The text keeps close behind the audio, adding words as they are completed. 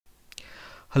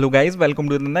Hello guys, welcome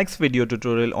to the next video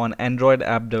tutorial on Android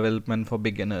app development for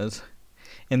beginners.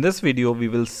 In this video we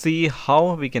will see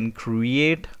how we can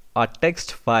create a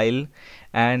text file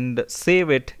and save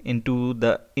it into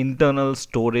the internal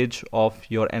storage of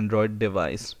your Android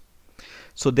device.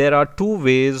 So there are two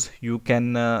ways you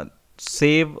can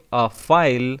save a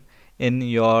file in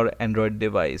your Android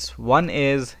device. One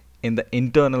is in the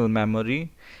internal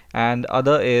memory and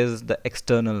other is the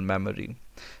external memory.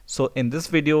 So in this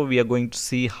video we are going to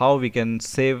see how we can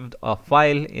save a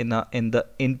file in the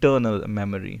internal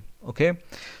memory. Okay,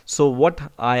 so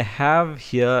what I have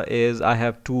here is I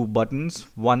have two buttons.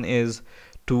 One is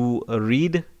to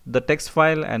read the text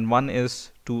file and one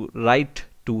is to write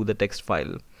to the text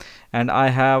file, and I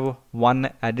have one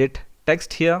edit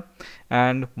text here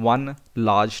and one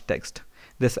large text.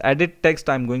 This edit text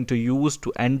I'm going to use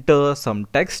to enter some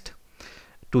text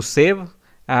to save,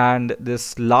 and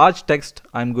this large text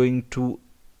I'm going to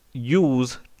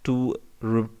use to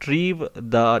retrieve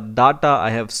the data I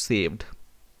have saved.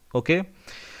 Okay,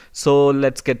 so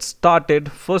let's get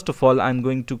started. First of all, I'm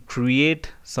going to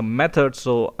create some methods.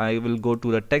 So I will go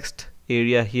to the text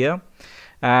area here,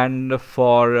 and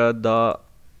for the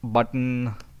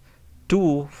button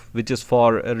 2, which is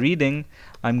for reading,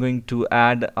 I'm going to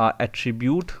add a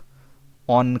attribute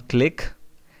on click,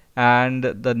 and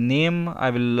the name I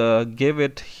will give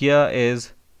it here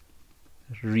is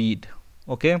read.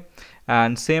 Okay,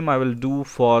 and same I will do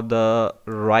for the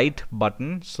write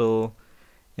button. So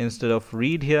instead of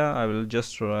read here I will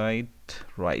just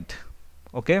write.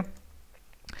 Okay,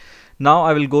 now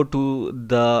I will go to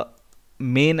the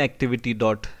main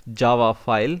activity.java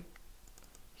file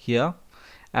here,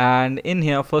 and in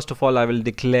here first of all I will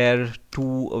declare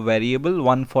two variables,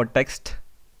 one for text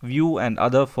view and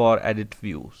other for edit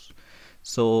views.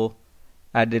 So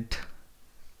edit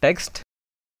text.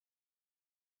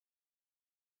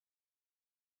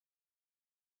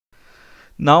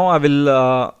 Now I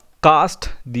will cast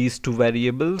these two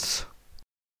variables.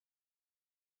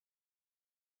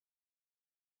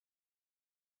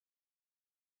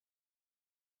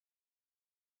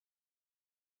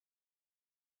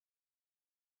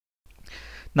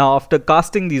 Now after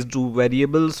casting these two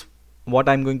variables, what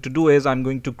I'm going to do is I'm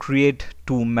going to create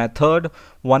two methods,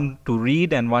 one to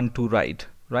read and one to write,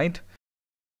 right?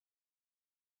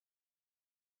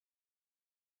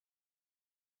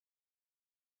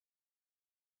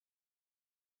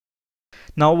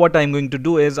 Now what I'm going to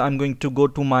do is I'm going to go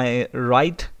to my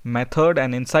write method,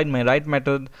 and inside my write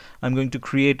method I'm going to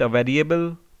create a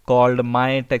variable called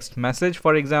my text message,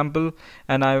 for example,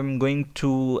 and I'm going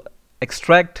to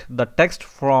extract the text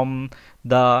from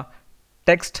the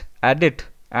text edit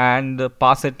and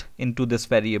pass it into this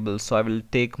variable. So I will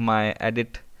take my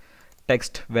edit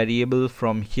text variable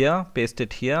from here, paste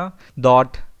it here,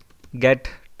 dot get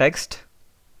text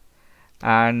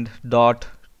and dot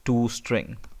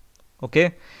toString.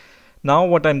 Okay, now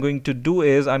what I'm going to do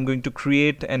is I'm going to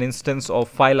create an instance of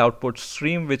file output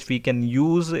stream which we can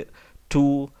use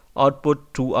to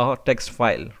output to our text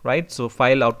file, right? So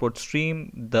file output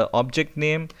stream, the object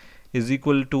name is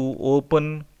equal to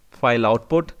open file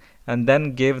output, and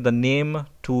then give the name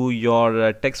to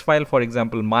your text file, for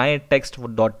example my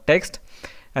text.text,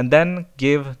 and then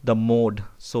give the mode.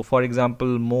 So for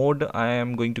example mode I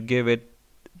am going to give it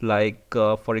like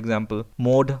for example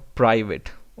mode private.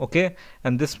 Okay,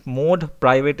 and this mode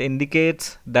private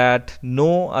indicates that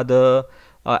no other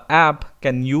app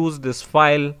can use this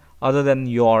file other than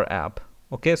your app.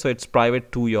 Okay, so it's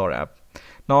private to your app.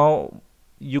 Now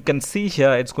you can see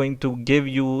here it's going to give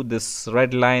you this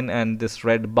red line and this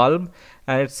red bulb,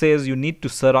 and it says you need to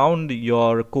surround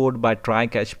your code by try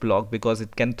catch block because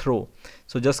it can throw.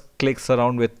 So just click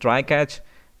surround with try catch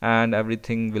and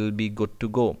everything will be good to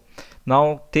go.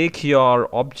 Now take your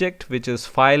object which is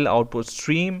file output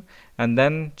stream and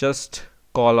then just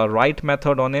call a write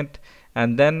method on it,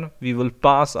 and then we will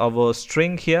pass our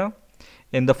string here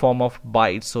in the form of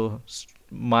bytes. So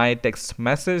my text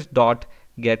message dot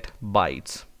get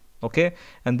bytes. Okay,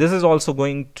 and this is also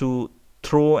going to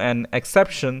throw an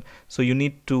exception, so you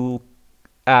need to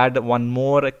add one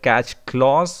more catch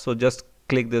clause. So just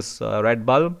click this red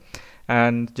bulb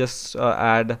and just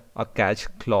add a catch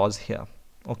clause here.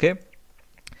 Okay,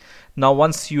 now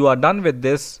once you are done with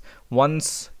this,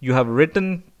 once you have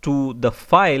written to the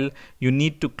file, you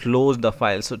need to close the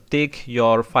file. So take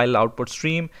your file output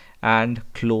stream and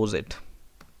close it.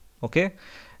 Okay,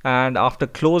 and after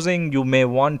closing you may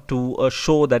want to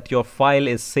show that your file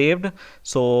is saved,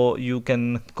 so you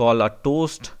can call a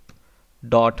toast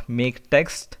dot make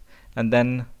text and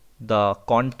then the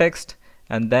context,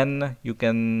 and then you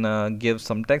can give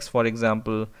some text, for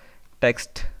example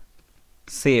text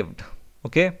saved.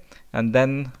 okay, and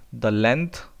then the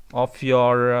length of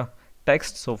your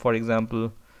text. So for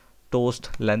example, toast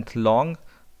length long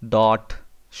dot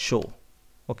show,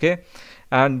 okay.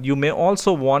 And you may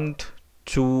also want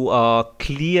to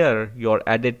clear your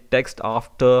edit text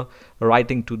after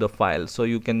writing to the file, so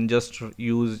you can just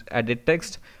use edit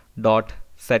text dot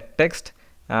set text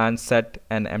and set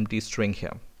an empty string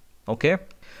here, okay.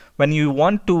 When you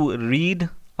want to read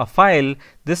a file,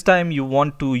 this time you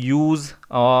want to use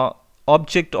a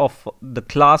object of the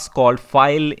class called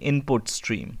file input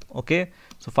stream, okay.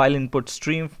 So file input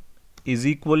stream is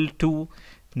equal to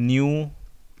new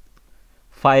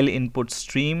file input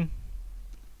stream,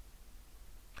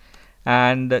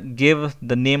 and give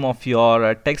the name of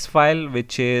your text file,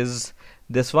 which is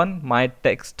this one, my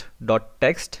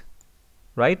text.txt,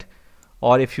 right?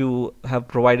 Or if you have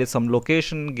provided some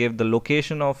location, give the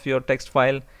location of your text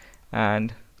file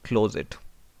and close it,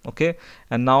 okay.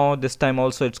 And now this time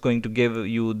also it's going to give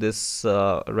you this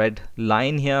red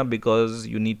line here because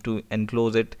you need to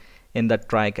enclose it in the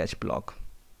try catch block,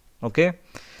 okay.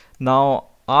 Now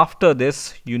after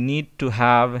this you need to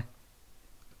have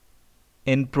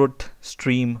input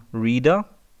stream reader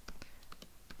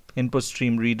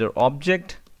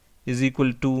object is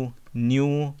equal to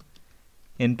new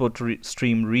input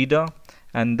stream reader,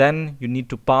 and then you need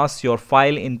to pass your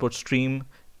file input stream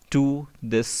to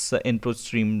this input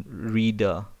stream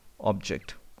reader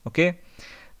object, okay.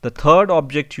 The third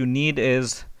object you need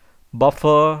is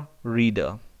buffer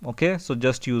reader, okay. So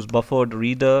just use buffered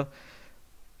reader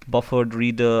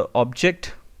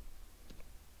object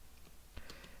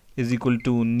is equal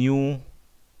to new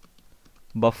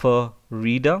buffer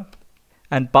reader,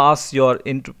 and pass your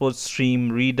input stream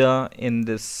reader in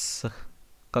this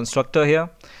constructor here.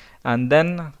 And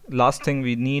then last thing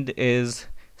we need is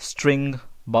string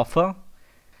buffer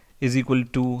is equal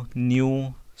to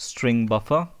new string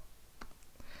buffer,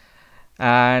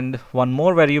 and one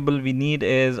more variable we need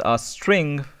is a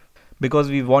string, because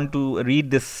we want to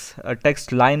read this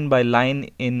text line by line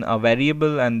in a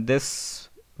variable, and this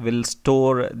will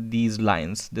store these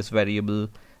lines, this variable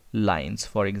lines,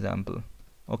 for example,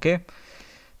 okay.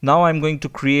 Now I'm going to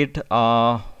create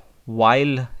a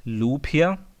while loop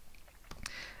here,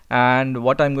 and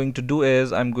what I'm going to do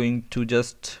is I'm going to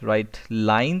just write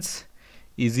lines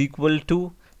is equal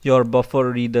to your buffer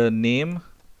reader name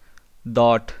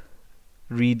dot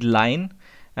read line,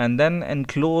 and then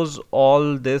enclose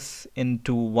all this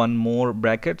into one more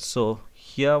bracket. So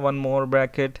here one more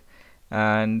bracket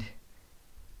and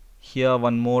here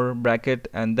one more bracket,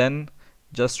 and then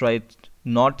just write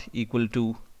not equal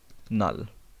to null,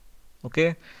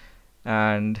 okay,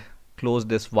 and close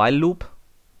this while loop.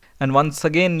 And once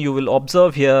again you will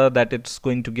observe here that it's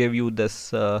going to give you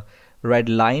this red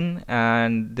line,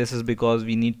 and this is because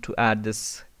we need to add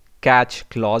this catch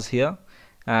clause here,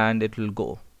 and it will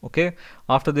go, okay.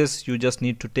 After this you just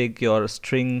need to take your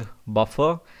string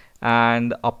buffer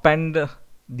and append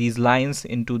these lines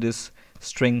into this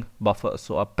string buffer.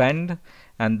 So append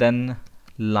and then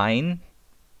line,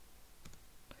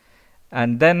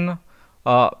 and then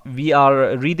we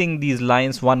are reading these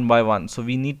lines one by one, so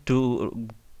we need to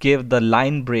give the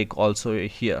line break also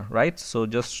here, right? So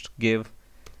just give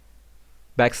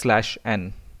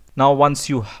 \n. Now once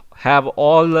you have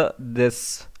all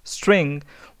this string,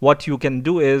 what you can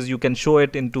do is you can show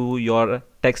it into your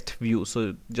text view.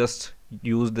 So just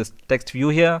use this text view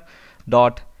here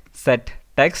dot set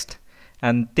text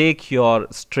and take your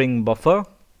string buffer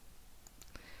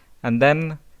and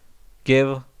then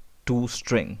give to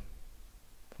string,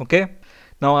 okay.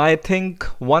 Now I think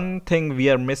one thing we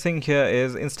are missing here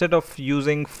is, instead of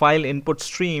using file input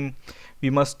stream,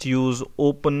 we must use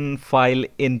open file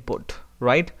input,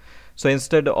 right? So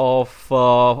instead of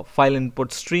file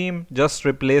input stream, just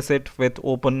replace it with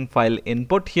open file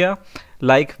input here,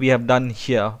 like we have done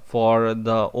here for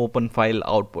the open file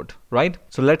output, right?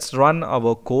 So let's run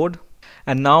our code,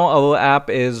 and now our app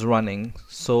is running.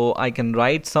 So I can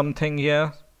write something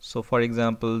here. So for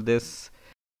example this,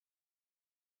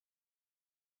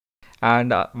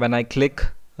 and when I click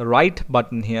write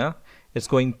button here, it's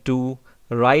going to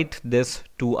write this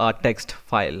to our text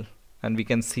file, and we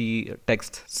can see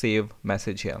text save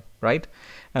message here, right?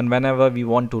 And whenever we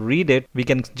want to read it, we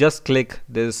can just click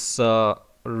this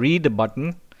read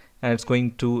button, and it's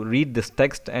going to read this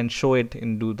text and show it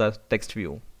into the text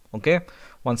view, okay.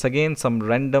 Once again, some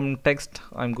random text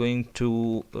I'm going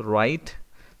to write.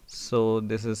 So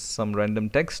this is some random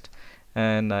text,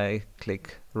 and I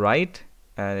click write,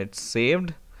 and it's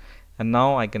saved, and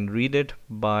now I can read it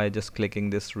by just clicking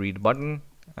this read button,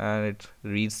 and it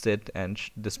reads it and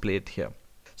display it here.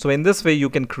 So in this way you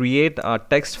can create a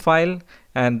text file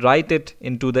and write it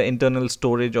into the internal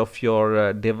storage of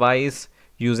your device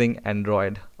using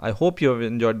Android. I hope you have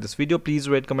enjoyed this video. Please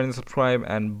rate, comment and subscribe,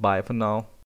 and bye for now.